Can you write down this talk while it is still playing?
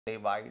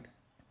divide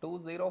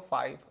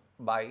 205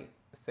 by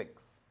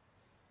 6.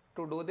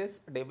 To do this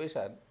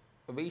division,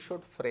 we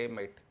should frame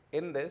it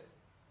in this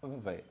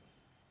way.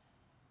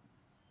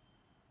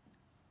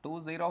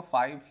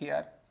 205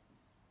 here,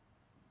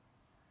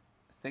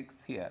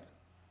 6 here.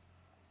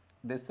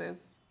 This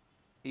is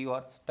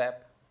your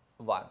step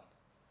 1.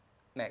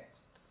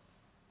 Next,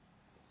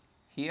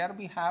 here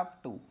we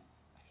have 2,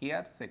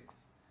 here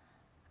 6.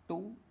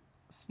 2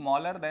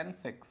 smaller than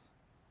 6.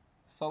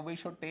 So we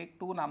should take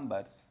two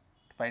numbers,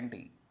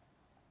 20.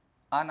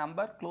 A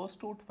number close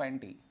to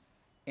 20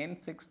 in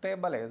 6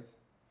 table is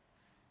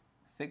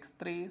 6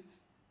 3s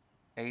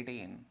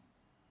 18.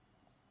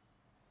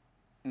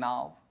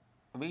 Now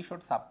we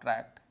should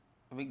subtract,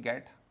 we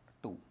get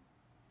 2.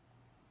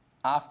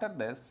 After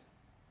this,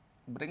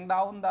 bring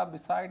down the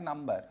beside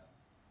number.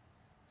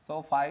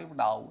 So 5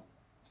 down,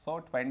 so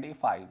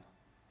 25.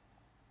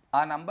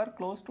 A number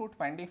close to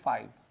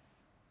 25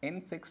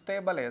 in 6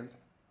 table is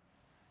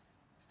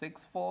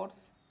 6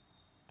 4s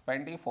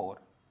 24.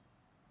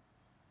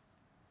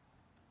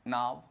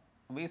 Now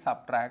we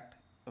subtract,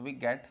 we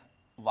get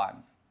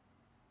 1.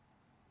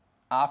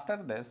 After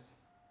this,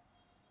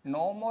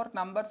 no more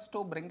numbers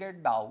to bring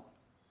it down.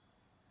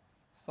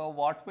 So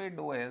what we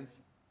do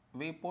is,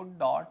 we put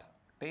dot,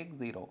 take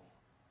 0.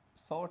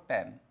 So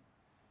 10.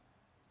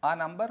 A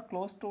number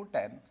close to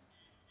 10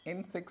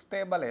 in 6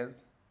 table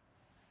is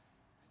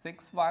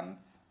 6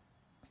 1s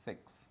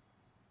 6.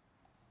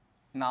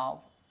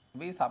 Now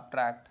we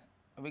subtract,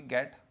 we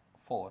get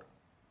 4.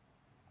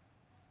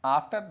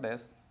 After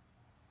this,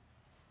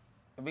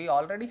 we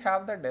already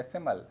have the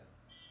decimal,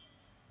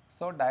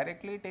 so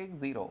directly take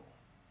 0,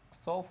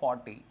 so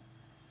 40.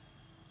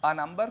 A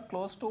number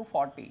close to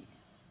 40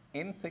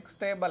 in 6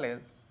 table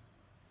is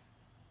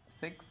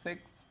 6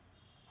 6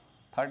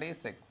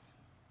 36.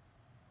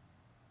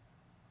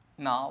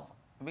 Now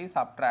we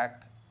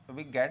subtract,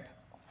 we get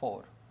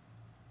 4.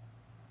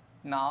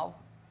 Now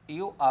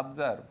you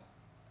observe,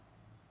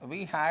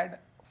 we had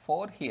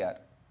 4 here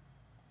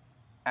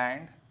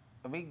and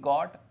we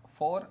got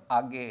 4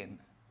 again.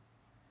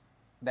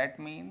 That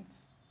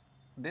means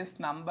this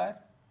number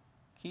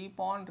keep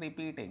on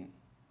repeating.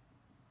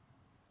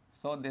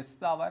 So this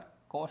is our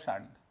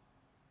quotient.